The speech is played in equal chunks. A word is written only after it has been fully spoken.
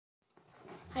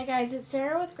Hi guys, it's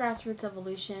Sarah with Grassroots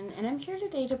Evolution, and I'm here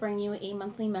today to bring you a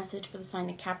monthly message for the sign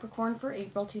of Capricorn for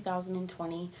April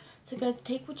 2020. So guys,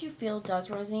 take what you feel does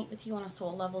resonate with you on a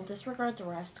soul level, disregard the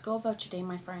rest, go about your day,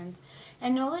 my friends,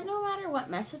 and know that no matter what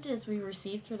messages we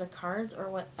receive through the cards or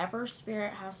whatever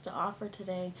spirit has to offer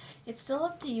today, it's still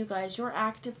up to you guys, your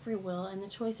active free will, and the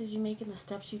choices you make and the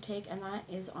steps you take, and that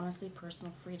is honestly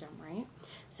personal freedom, right?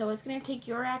 So it's going to take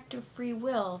your active free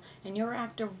will and your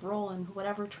active role in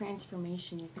whatever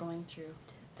transformation you're going through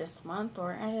this month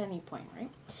or at any point, right?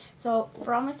 So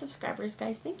for all my subscribers,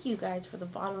 guys, thank you guys for the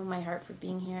bottom of my heart for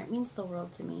being here. It means the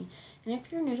world to me. And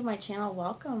if you're new to my channel,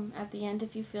 welcome. At the end,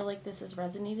 if you feel like this has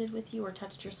resonated with you or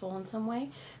touched your soul in some way,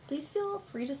 please feel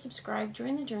free to subscribe,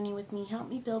 join the journey with me, help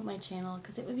me build my channel,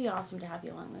 because it would be awesome to have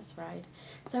you along this ride.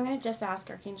 So I'm going to just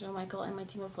ask Archangel Michael and my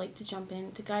team of light to jump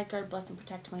in to guide, guard, bless, and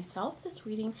protect myself this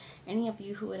reading, any of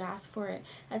you who would ask for it,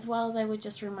 as well as I would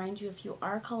just remind you, if you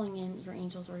are calling in your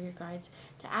angels or your guides,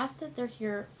 to ask that they're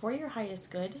here for your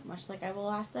highest good, much like I will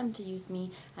ask them to use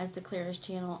me as the clearest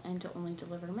channel and to only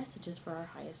deliver messages for our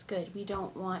highest good. We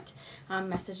don't want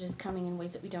messages coming in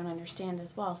ways that we don't understand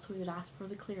as well, so we would ask for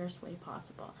the clearest way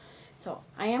possible. So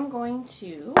I am going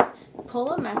to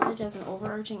pull a message as an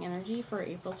overarching energy for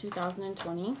April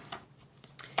 2020.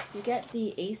 You get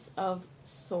the Ace of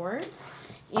Swords.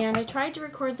 And I tried to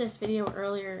record this video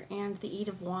earlier and the Eight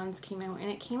of Wands came out, and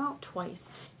it came out twice.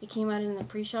 It came out in the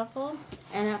pre-shuffle,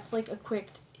 and that's like a quick,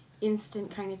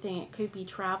 instant kind of thing. It could be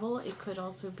travel, it could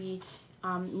also be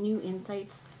new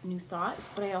insights, new thoughts,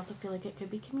 but I also feel like it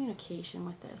could be communication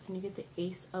with this, and you get the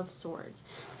Ace of Swords.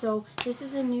 So this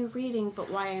is a new reading, but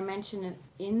why I mention it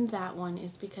in that one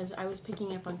is because I was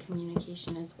picking up on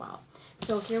communication as well.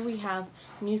 So here we have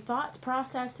new thoughts,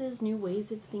 processes, new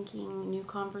ways of thinking, new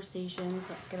conversations.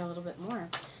 Let's get a little bit more.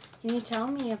 Can you tell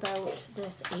me about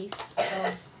this Ace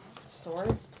of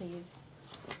Swords, please?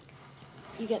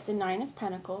 You get the Nine of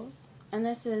Pentacles. And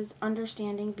this is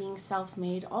understanding being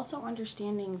self-made, also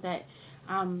understanding that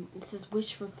this is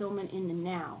wish fulfillment in the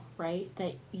now, right?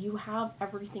 That you have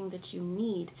everything that you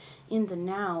need in the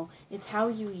now. It's how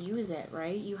you use it,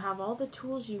 right? You have all the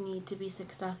tools you need to be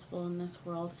successful in this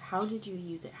world. How did you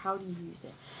use it? How do you use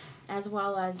it? As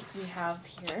well as we have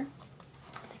here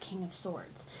the King of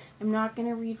Swords. I'm not going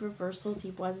to read reversals.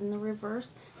 He was in the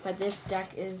reverse, but this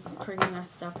deck is pretty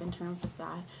messed up in terms of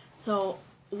that. So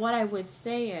what I would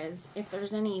say is, if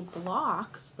there's any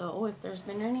blocks, though, if there's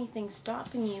been anything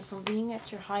stopping you from being at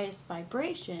your highest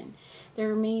vibration,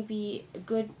 there may be a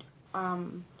good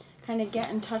kind of get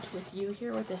in touch with you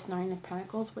here with this Nine of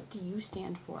Pentacles. What do you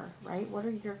stand for, right? What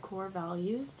are your core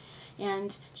values?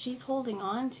 And she's holding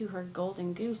on to her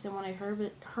golden goose, and what I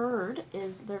heard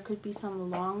is there could be some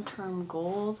long-term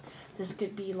goals. This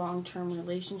could be long-term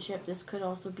relationship. This could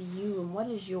also be you, and what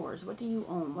is yours? What do you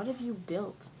own? What have you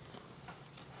built?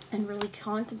 And really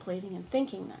contemplating and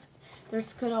thinking this.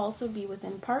 This could also be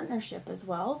within partnership as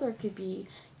well. There could be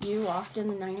you. Often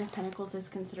the Nine of Pentacles is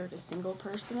considered a single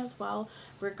person as well,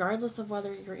 regardless of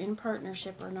whether you're in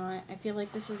partnership or not. I feel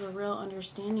like this is a real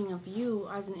understanding of you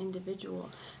as an individual,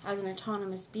 as an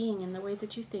autonomous being, and the way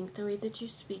that you think, the way that you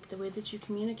speak, the way that you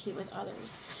communicate with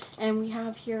others. And we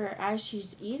have here, as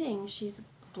she's eating, she's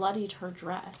bloodied her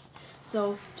dress.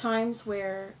 So times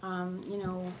where, you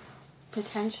know,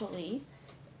 potentially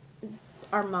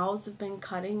our mouths have been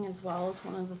cutting as well as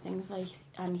one of the things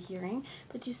I'm hearing.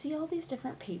 But you see all these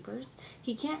different papers?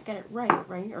 He can't get it right,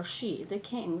 right? Or she, the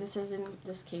king, this is in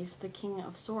this case the King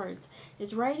of Swords,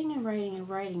 is writing and writing and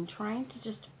writing, trying to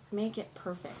just make it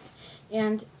perfect.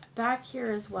 And back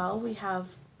here as well, we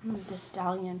have the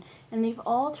stallion, and they've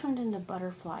all turned into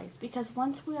butterflies, because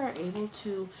once we are able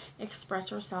to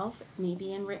express ourselves,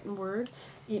 maybe in written word,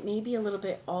 it may be a little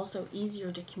bit also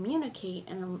easier to communicate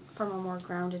and from a more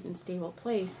grounded and stable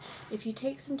place if you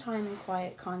take some time in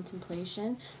quiet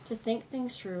contemplation to think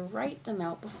things through, write them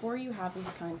out before you have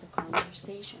these kinds of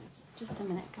conversations. Just a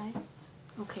minute, guys.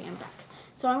 Okay, I'm back.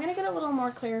 So I'm going to get a little more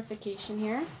clarification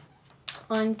here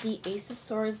on the Ace of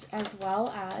Swords, as well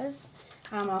as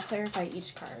I'll clarify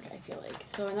each card, I feel like.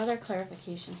 So another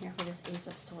clarification here for this Ace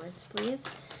of Swords, please.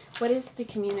 What is the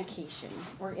communication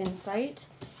or insight?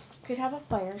 Could have a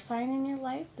fire sign in your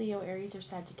life, Leo, Aries, or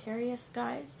Sagittarius,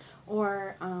 guys.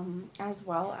 Or as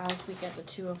well as we get the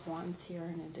Two of Wands here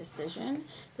in a decision.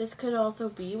 This could also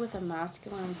be with a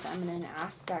masculine and feminine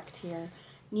aspect here,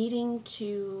 needing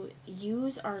to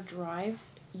use our drive,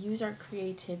 use our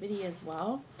creativity as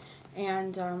well.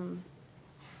 And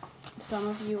some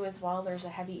of you as well, there's a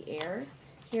heavy air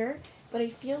here, but I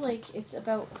feel like it's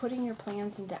about putting your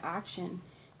plans into action,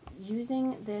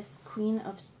 using this Queen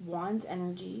of Wands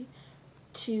energy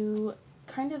to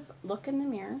kind of look in the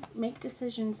mirror, make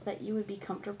decisions that you would be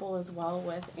comfortable as well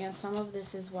with, and some of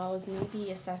this as well as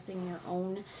maybe assessing your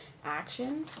own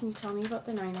actions. Can you tell me about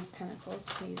the Nine of Pentacles,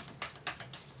 please?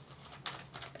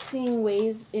 Seeing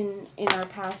ways in our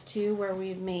past too where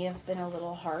we may have been a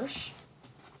little harsh.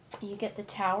 You get the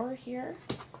Tower here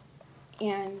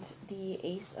and the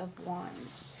Ace of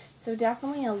Wands. So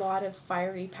definitely a lot of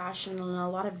fiery passion and a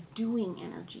lot of doing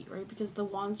energy, right? Because the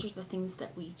wands are the things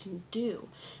that we can do.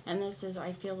 And this is,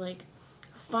 I feel like,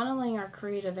 funneling our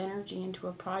creative energy into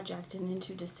a project and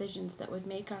into decisions that would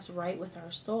make us right with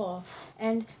our soul,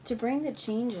 and to bring the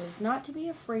changes, not to be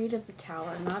afraid of the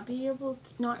Tower, not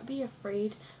be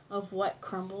afraid of what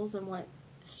crumbles and what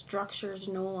structures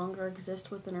no longer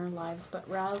exist within our lives, but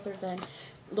rather than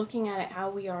looking at it how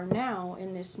we are now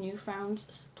in this newfound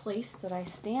place that I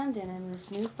stand in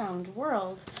this newfound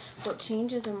world, what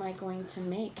changes am I going to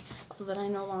make so that I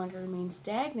no longer remain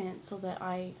stagnant, so that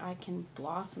I can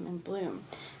blossom and bloom.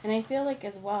 And I feel like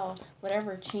as well,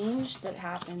 whatever change that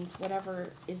happens,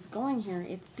 whatever is going here,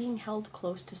 it's being held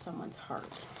close to someone's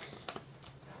heart.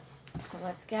 So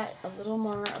let's get a little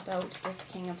more about this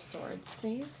King of Swords,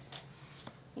 please.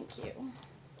 Thank you.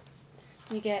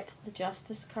 You get the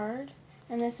Justice card.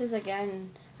 And this is,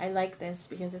 again, I like this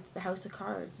because it's the House of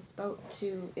Cards. It's about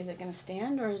is it going to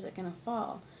stand or is it going to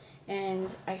fall?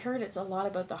 And I heard it's a lot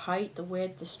about the height, the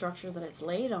width, the structure that it's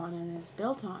laid on and it's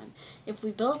built on. If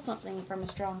we build something from a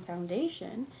strong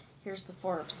foundation, here's the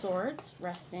Four of Swords,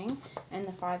 resting, and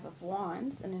the Five of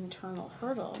Wands, an internal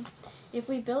hurdle. If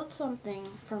we build something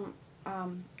from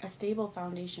a stable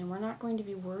foundation, we're not going to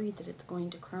be worried that it's going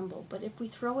to crumble. But if we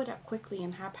throw it up quickly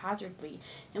and haphazardly,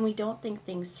 and we don't think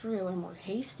things through, and we're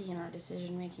hasty in our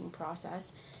decision-making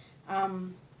process,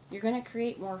 you're going to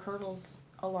create more hurdles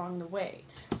along the way.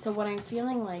 So what I'm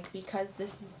feeling like, because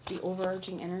this is the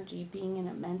overarching energy being in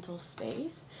a mental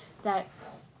space, that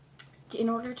in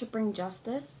order to bring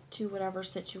justice to whatever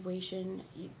situation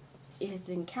is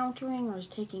encountering or is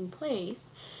taking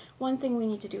place, one thing we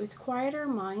need to do is quiet our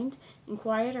mind and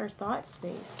quiet our thought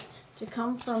space, to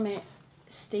come from it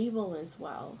stable as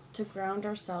well, to ground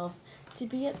ourselves, to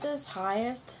be at this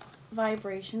highest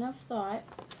vibration of thought,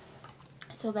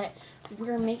 so that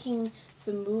we're making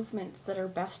the movements that are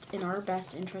best in our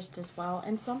best interest as well,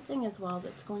 and something as well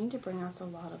that's going to bring us a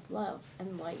lot of love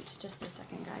and light. Just a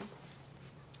second, guys.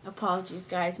 Apologies,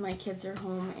 guys. My kids are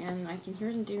home and I can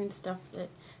hear them doing stuff that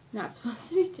I'm not supposed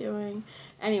to be doing.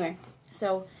 Anyway,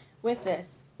 so with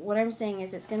this, what I'm saying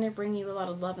is it's going to bring you a lot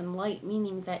of love and light,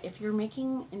 meaning that if you're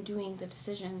making and doing the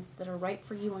decisions that are right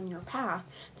for you on your path,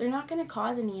 they're not going to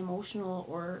cause any emotional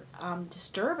or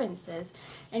disturbances,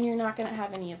 and you're not going to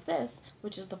have any of this,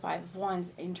 which is the Five of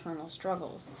Wands, internal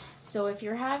struggles. So if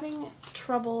you're having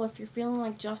trouble, if you're feeling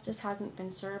like justice hasn't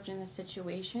been served in a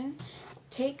situation,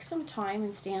 take some time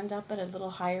and stand up at a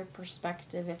little higher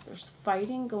perspective. If there's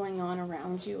fighting going on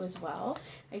around you as well,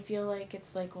 I feel like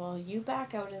it's like, well, you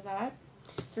back out of that.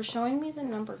 They're showing me the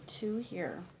number 2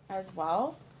 here as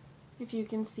well. If you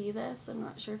can see this, I'm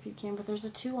not sure if you can, but there's a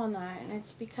 2 on that, and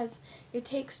it's because it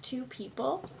takes 2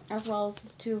 people, as well as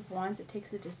this 2 of Wands, it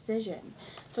takes a decision.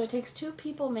 So it takes 2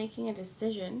 people making a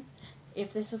decision,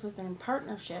 if this is within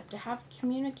partnership, to have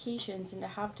communications and to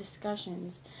have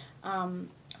discussions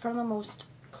from the most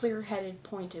clear-headed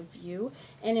point of view,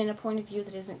 and in a point of view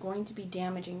that isn't going to be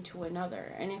damaging to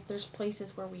another. And if there's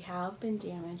places where we have been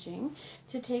damaging,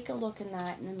 to take a look in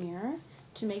that in the mirror,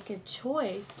 to make a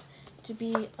choice to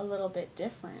be a little bit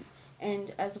different.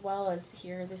 And as well as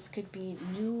here, this could be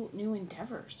new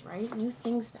endeavors, right? New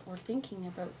things that we're thinking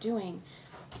about doing.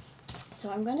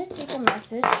 So I'm going to take a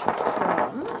message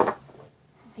from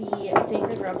the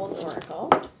Sacred Rebels Oracle,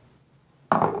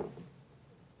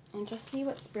 and just see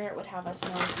what Spirit would have us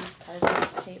know with these cards on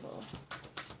this table.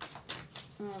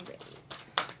 Alright.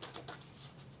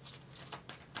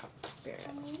 Spirit,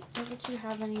 what would you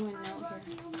have anyone know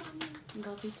here?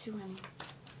 Love you too, honey.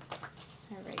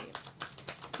 Alright.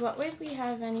 So what would we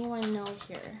have anyone know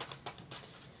here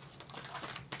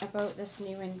about this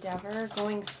new endeavor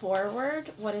going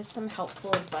forward? What is some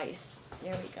helpful advice?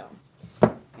 There we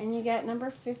go. And you get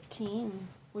number 15,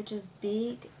 which is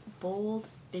big, bold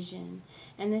vision.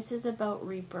 And this is about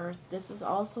rebirth. This is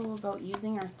also about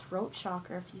using our throat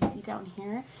chakra. If you see down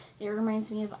here, it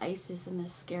reminds me of Isis and the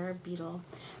scarab beetle,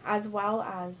 as well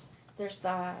as there's the,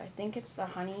 I think it's the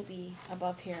honeybee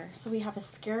above here. So we have a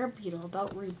scarab beetle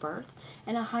about rebirth,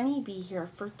 and a honeybee here,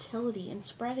 fertility, and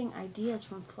spreading ideas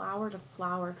from flower to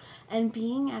flower. And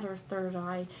being at our third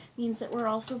eye means that we're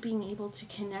also being able to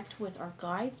connect with our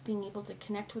guides, being able to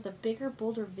connect with a bigger,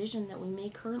 bolder vision that we may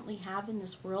currently have in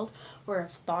this world or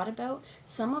have thought about.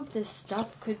 Some of this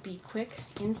stuff could be quick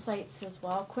insights as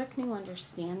well, quick new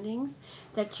understandings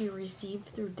that you receive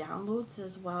through downloads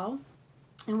as well.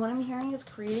 And what I'm hearing is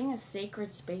creating a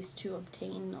sacred space to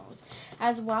obtain those,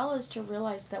 as well as to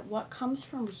realize that what comes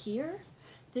from here,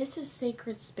 this is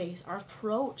sacred space. Our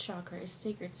throat chakra is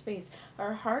sacred space.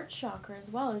 Our heart chakra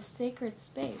as well is sacred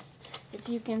space. If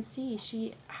you can see,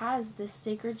 she has this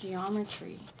sacred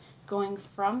geometry going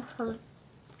from her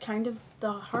kind of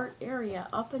the heart area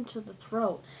up into the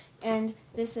throat. And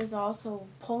this is also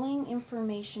pulling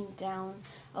information down,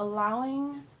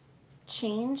 allowing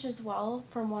change as well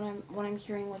from what I'm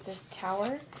hearing with this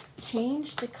tower.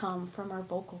 Change to come from our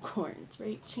vocal cords,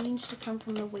 right? Change to come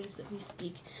from the ways that we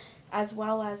speak, as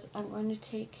well as I'm going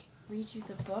to read you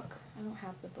the book. I don't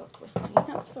have the book with me.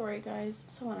 I'm sorry, guys.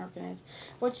 It's so unorganized.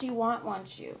 What you want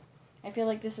wants you. I feel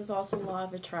like this is also law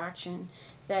of attraction,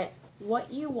 that what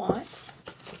you want,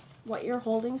 what you're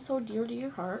holding so dear to your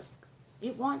heart,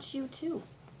 it wants you too.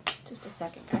 Just a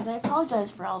second, guys. I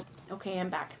apologize for all. Okay, I'm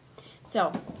back.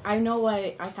 So, I know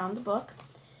I found the book.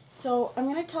 So, I'm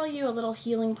going to tell you a little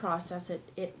healing process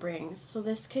it brings. So,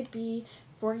 this could be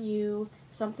for you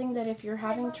something that if you're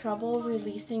having trouble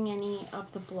releasing any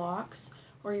of the blocks,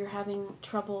 or you're having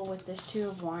trouble with this Two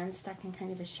of Wands, stuck in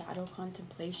kind of a shadow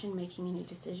contemplation, making any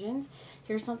decisions,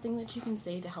 here's something that you can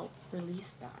say to help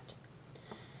release that.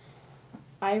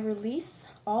 I release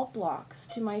all blocks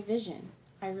to my vision.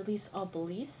 I release all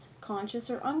beliefs, conscious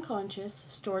or unconscious,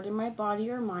 stored in my body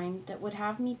or mind that would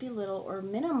have me belittle or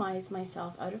minimize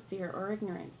myself out of fear or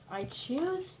ignorance. I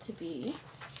choose to be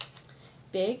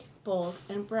big, bold,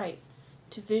 and bright,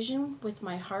 to vision with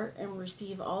my heart and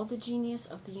receive all the genius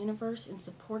of the universe in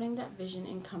supporting that vision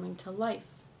and coming to life.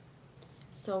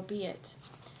 So be it.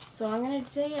 So I'm going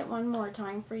to say it one more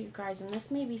time for you guys, and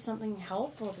this may be something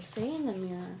helpful to say in the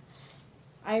mirror.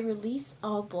 I release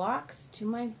all blocks to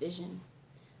my vision.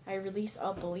 I release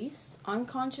all beliefs,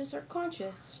 unconscious or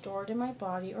conscious, stored in my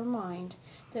body or mind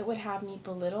that would have me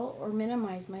belittle or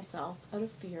minimize myself out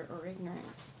of fear or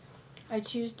ignorance. I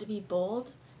choose to be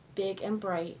bold, big, and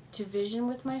bright, to vision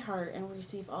with my heart and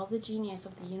receive all the genius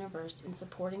of the universe in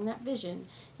supporting that vision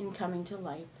in coming to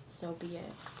life. So be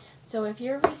it. So if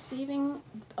you're receiving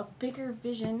a bigger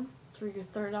vision through your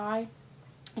third eye,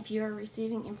 if you are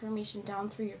receiving information down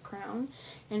through your crown,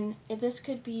 and this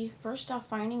could be first off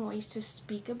finding ways to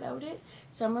speak about it.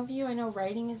 Some of you, I know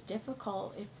writing is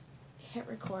difficult. If hit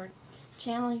record,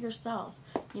 channel yourself.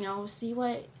 You know, see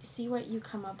what you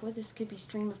come up with. This could be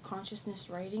stream of consciousness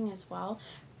writing as well,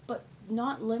 but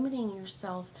not limiting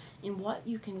yourself in what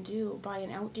you can do by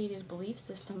an outdated belief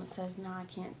system that says, "No, I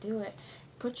can't do it."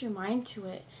 Put your mind to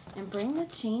it and bring the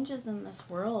changes in this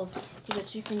world so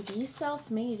that you can be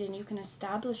self-made and you can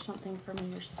establish something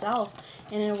from yourself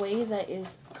in a way that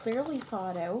is clearly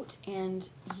thought out, and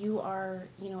you are,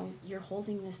 you're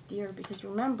holding this dear, because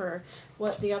remember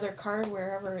what the other card,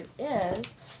 wherever it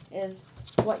is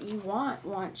what you want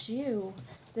wants you.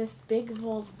 This big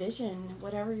bold vision,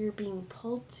 whatever you're being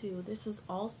pulled to, this is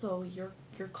also your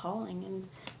calling, and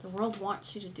the world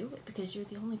wants you to do it because you're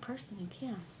the only person who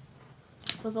can.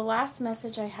 So the last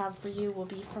message I have for you will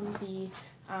be from the,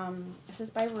 this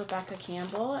is by Rebecca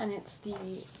Campbell, and it's the,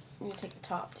 I'm going to take the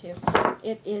top too.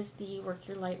 It is the Work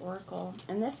Your Light Oracle.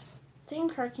 And this same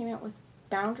card came out with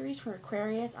boundaries for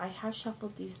Aquarius. I have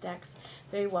shuffled these decks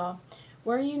very well.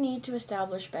 Where you need to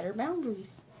establish better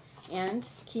boundaries. And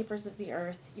keepers of the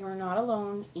earth, you are not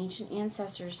alone. Ancient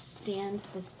ancestors stand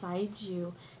beside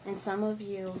you. And some of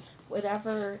you,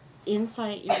 whatever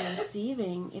insight you're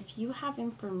receiving, if you have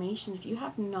information, if you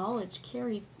have knowledge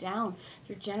carried down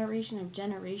through generation of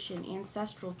generation,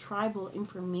 ancestral, tribal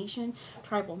information,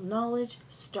 tribal knowledge,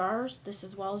 stars, this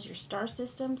as well as your star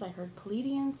systems, I heard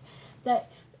Pleiadians,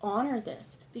 that honor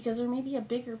this, because there may be a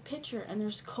bigger picture, and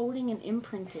there's coding and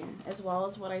imprinting as well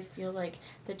as what I feel like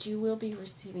that you will be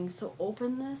receiving. So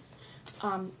openness,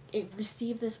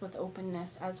 receive this with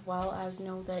openness, as well as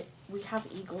know that we have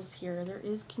eagles here. There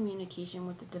is communication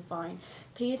with the divine.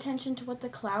 Pay attention to what the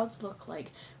clouds look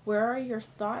like. Where are your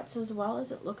thoughts, as well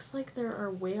as it looks like there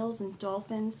are whales and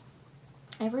dolphins.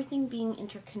 Everything being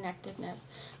interconnectedness.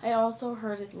 I also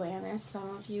heard Atlantis, some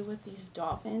of you with these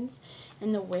dolphins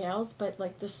and the whales, but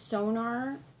like the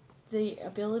sonar, the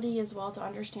ability as well to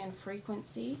understand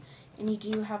frequency And you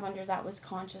do have under that was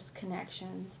conscious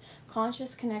connections.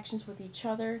 Conscious connections with each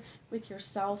other, with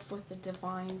yourself, with the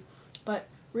divine. But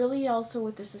really also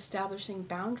with this establishing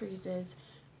boundaries is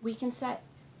we can set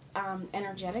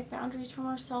energetic boundaries from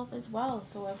ourselves as well.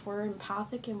 So if we're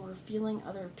empathic and we're feeling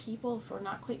other people, if we're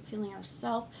not quite feeling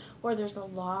ourselves, or there's a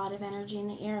lot of energy in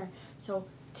the air. So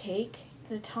take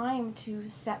the time to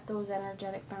set those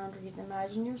energetic boundaries.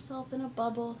 Imagine yourself in a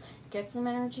bubble, get some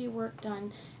energy work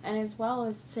done, and as well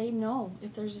as say no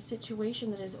if there's a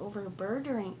situation that is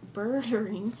overburdening,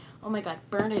 burdening,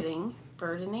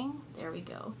 there we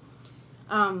go,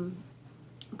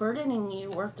 burdening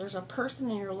you, or if there's a person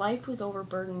in your life who's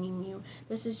overburdening you.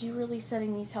 This is you really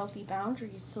setting these healthy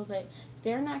boundaries so that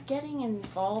they're not getting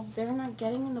involved, they're not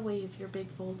getting in the way of your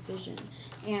big bold vision.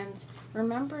 And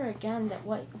remember again that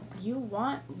what you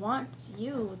wants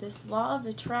you, this law of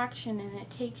attraction, and it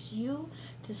takes you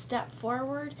to step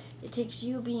forward. It takes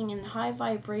you being in high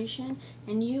vibration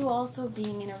and you also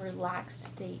being in a relaxed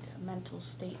state, a mental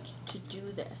state to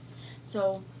do this.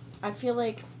 So I feel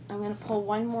like I'm going to pull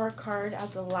one more card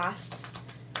as the last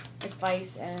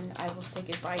advice, and I will say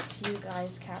goodbye to you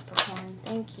guys, Capricorn.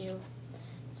 Thank you.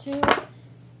 To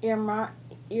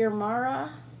Irmara,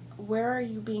 where are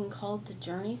you being called to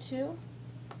journey to?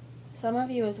 Some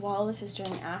of you as well, this is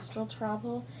during astral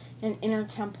travel and inner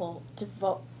temple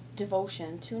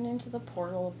devotion. Tune into the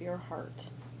portal of your heart.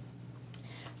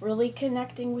 Really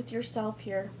connecting with yourself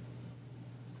here.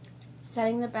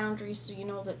 Setting the boundaries so you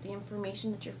know that the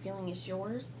information that you're feeling is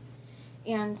yours.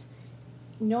 And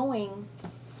knowing,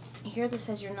 here this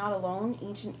says you're not alone.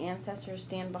 Ancient ancestors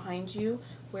stand behind you.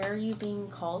 Where are you being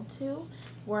called to?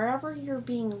 Wherever you're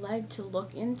being led to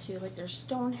look into. Like there's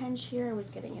Stonehenge here. I was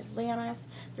getting Atlantis.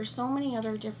 There's so many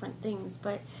other different things.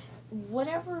 But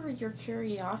whatever your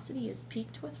curiosity is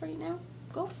piqued with right now,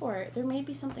 go for it. There may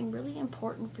be something really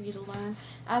important for you to learn,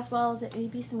 as well as it may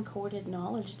be some coded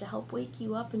knowledge to help wake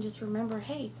you up and just remember,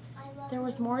 hey, there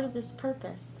was more to this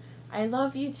purpose. I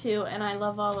love you too, and I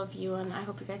love all of you, and I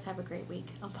hope you guys have a great week.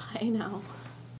 Bye now.